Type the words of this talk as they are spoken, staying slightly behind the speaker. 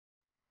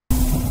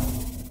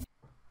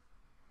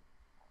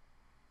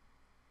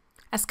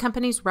As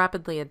companies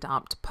rapidly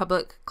adopt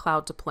public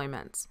cloud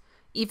deployments,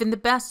 even the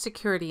best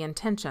security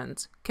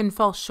intentions can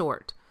fall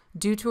short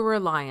due to a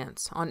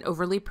reliance on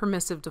overly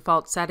permissive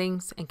default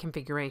settings and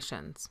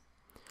configurations.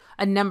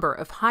 A number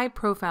of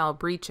high-profile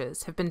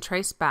breaches have been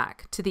traced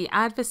back to the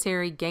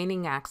adversary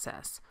gaining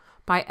access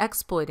by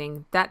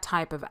exploiting that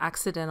type of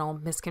accidental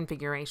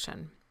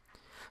misconfiguration.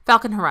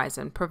 Falcon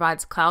Horizon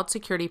provides cloud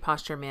security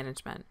posture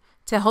management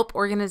to help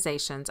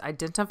organizations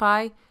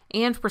identify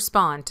and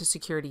respond to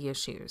security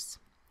issues.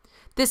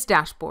 This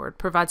dashboard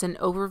provides an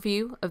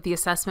overview of the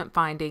assessment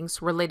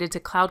findings related to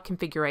cloud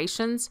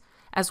configurations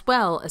as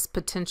well as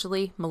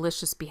potentially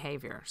malicious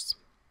behaviors.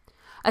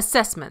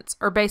 Assessments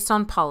are based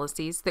on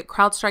policies that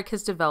CrowdStrike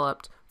has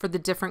developed for the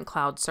different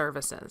cloud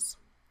services.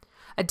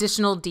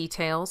 Additional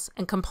details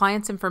and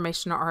compliance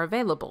information are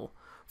available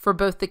for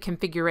both the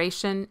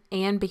configuration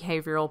and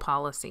behavioral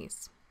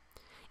policies.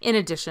 In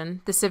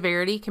addition, the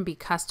severity can be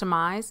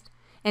customized,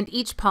 and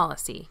each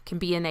policy can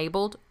be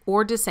enabled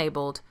or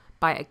disabled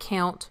by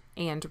account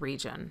and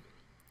region.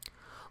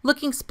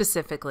 Looking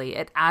specifically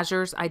at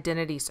Azure's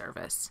Identity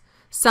service,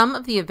 some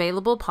of the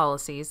available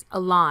policies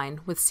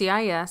align with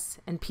CIS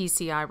and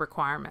PCI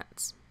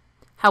requirements.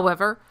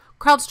 However,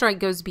 CrowdStrike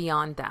goes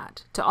beyond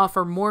that to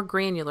offer more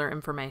granular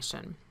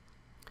information.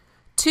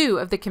 2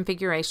 of the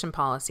configuration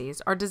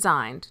policies are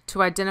designed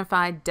to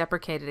identify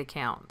deprecated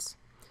accounts.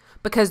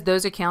 Because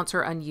those accounts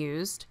are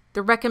unused,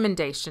 the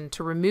recommendation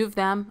to remove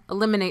them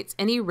eliminates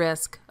any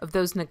risk of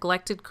those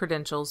neglected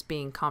credentials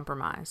being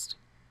compromised.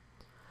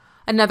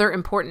 Another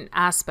important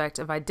aspect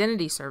of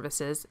identity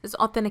services is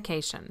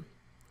authentication.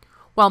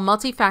 While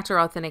multi-factor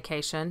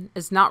authentication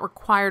is not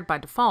required by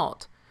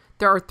default,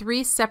 there are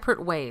 3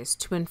 separate ways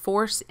to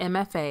enforce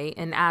MFA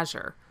in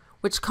Azure,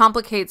 which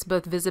complicates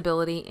both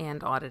visibility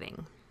and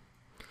auditing.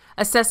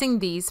 Assessing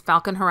these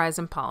Falcon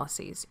Horizon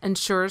policies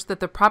ensures that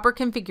the proper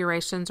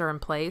configurations are in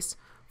place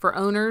for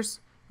owners,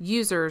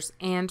 users,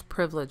 and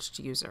privileged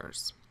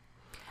users.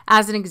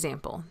 As an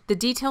example, the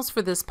details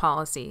for this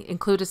policy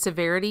include a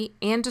severity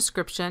and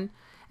description,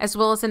 as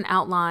well as an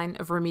outline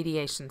of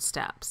remediation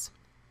steps.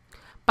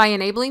 By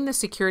enabling the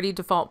security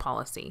default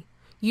policy,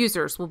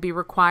 users will be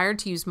required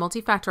to use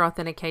multi-factor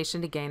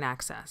authentication to gain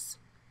access.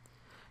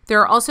 There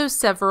are also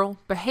several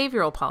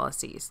behavioral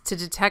policies to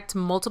detect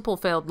multiple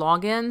failed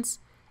logins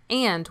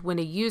and when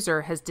a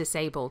user has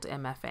disabled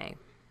MFA.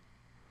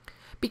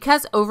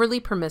 Because overly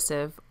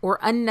permissive or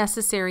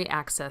unnecessary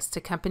access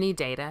to company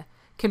data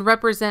can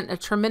represent a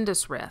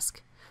tremendous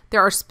risk,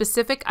 there are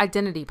specific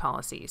identity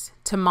policies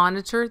to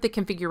monitor the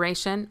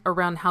configuration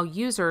around how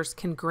users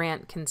can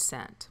grant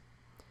consent.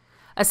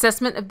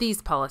 Assessment of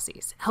these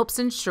policies helps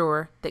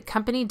ensure that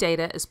company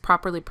data is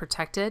properly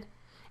protected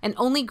and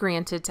only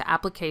granted to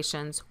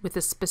applications with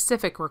a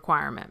specific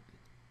requirement.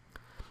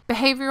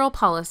 Behavioral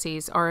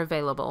policies are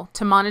available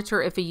to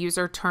monitor if a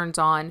user turns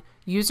on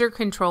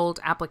user-controlled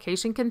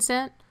application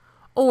consent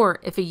or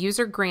if a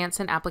user grants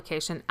an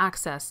application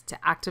access to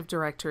Active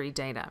Directory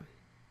data.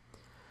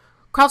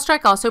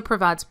 CrowdStrike also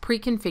provides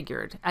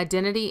pre-configured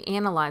identity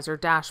analyzer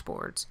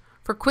dashboards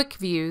for quick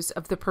views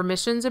of the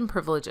permissions and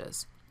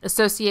privileges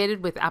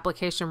associated with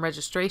application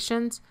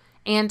registrations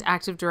and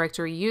Active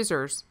Directory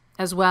users,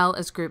 as well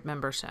as group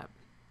membership.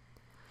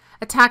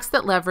 Attacks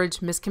that leverage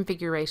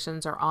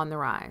misconfigurations are on the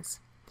rise.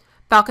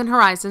 Falcon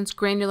Horizon's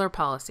granular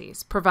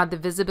policies provide the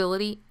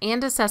visibility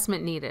and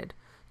assessment needed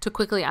to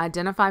quickly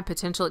identify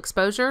potential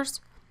exposures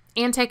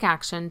and take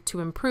action to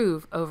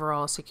improve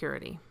overall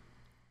security.